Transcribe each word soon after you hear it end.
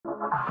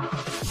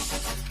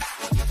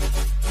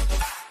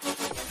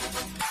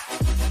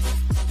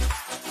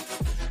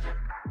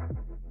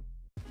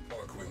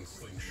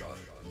Slingshot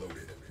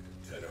loaded.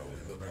 10-0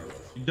 in the barrel.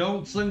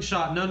 Don't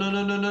slingshot. No, no,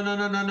 no, no, no, no,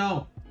 no, no,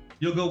 no.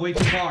 You'll go way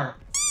too far.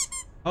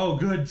 Oh,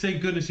 good.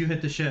 Thank goodness you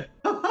hit the ship.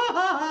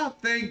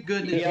 Thank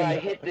goodness. Yeah, I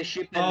hit the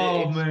ship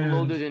and it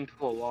exploded into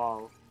a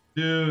wall.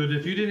 Dude,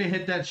 if you didn't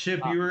hit that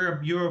ship, you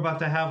were about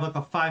to have like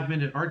a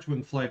 5-minute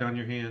Archwing flight on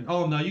your hand.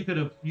 Oh no, you could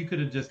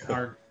have just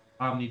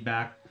omnied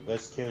back.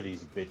 Let's kill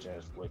these bitch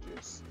ass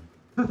Liches.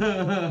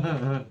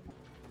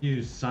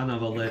 You son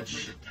of a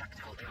Lich.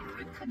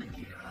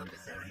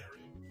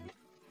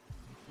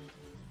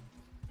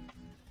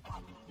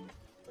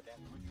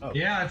 Oh.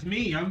 Yeah, it's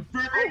me. I'm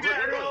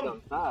freaking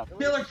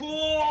Killer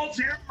Fools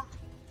here.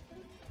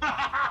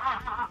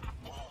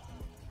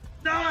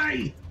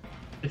 Die!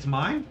 It's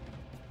mine?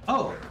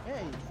 Oh.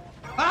 Hey.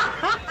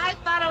 I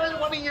thought it was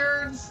one of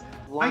yours.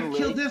 I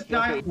killed this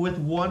guy with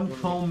one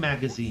comb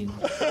magazine.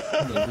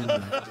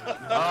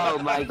 Oh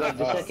my god,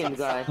 the second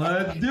guy.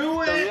 Let's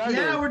do it!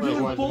 Yeah, we're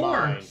doing 4.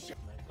 Mine.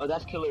 Oh,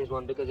 that's Killer's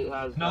one because it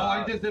has. No,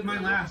 I just did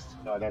mine last.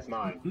 No, that's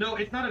mine. No,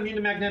 it's not immune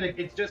to magnetic.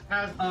 It just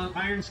has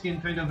iron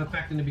skin kind of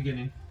effect in the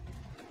beginning.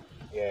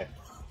 Yeah.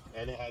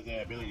 And it has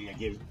the ability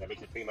that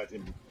makes it pretty much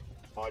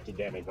hard to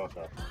damage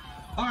also.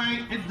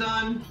 Alright, it's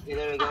done. Yeah,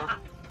 there we go.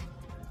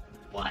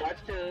 What?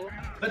 That's 2.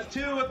 That's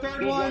 2, a third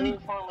Speed one. running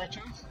 4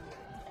 Liches.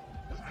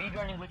 Speed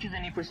running Liches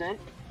any percent?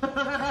 40.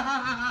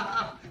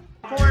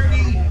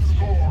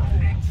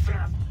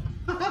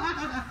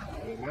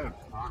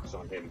 Box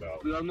on him though.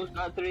 We almost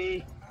got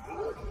 3.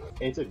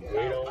 It's a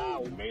great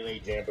old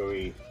melee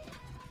jamboree.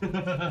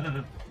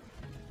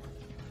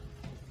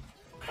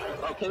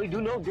 Oh, can we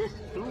do no this?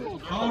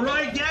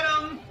 Alright, get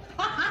him!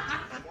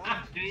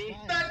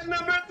 That's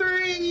number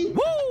 3!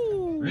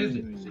 Woo! Where is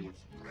it?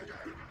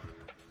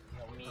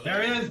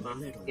 There it is!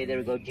 Okay, there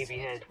we go, GB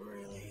head.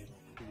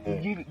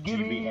 GB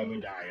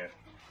Hebediah.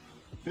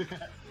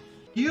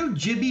 You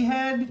jibby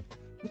head!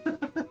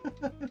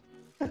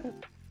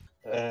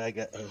 I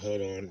got.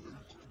 Hold on.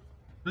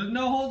 There's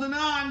no holding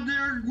on,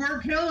 we're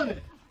killing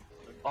it!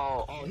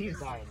 Oh, he's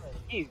dying.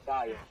 He's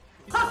dying.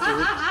 Is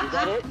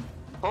that it?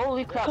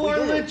 Holy crap, 4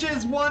 we did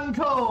Liches, 1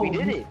 comb! We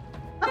did it!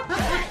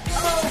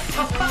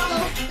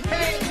 Oh,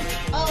 hey,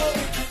 oh,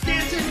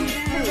 dancing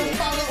for the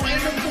follow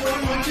and the 4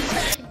 Liches,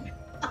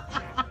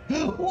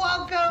 hey!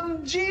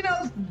 Welcome,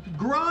 Gino's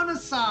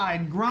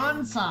Gronside.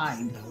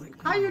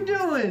 How you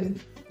doing?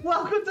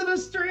 Welcome to the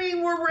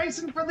stream. We're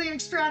racing for the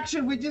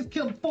extraction. We just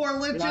killed 4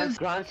 Liches.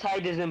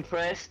 Gronside is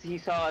impressed. He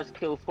saw us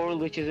kill 4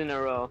 Liches in a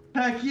row.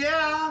 Heck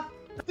yeah!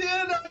 Dude,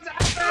 that was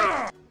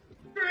epic!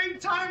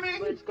 Great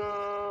timing! Let's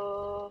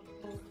go!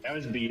 That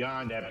was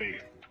beyond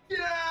epic.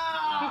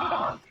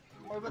 Yeah!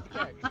 What about the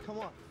cat? Come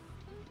on.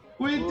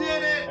 We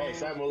did it! Hey,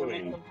 stop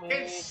moving.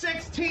 It's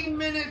 16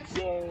 minutes!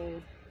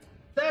 Yay!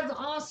 That's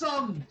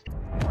awesome!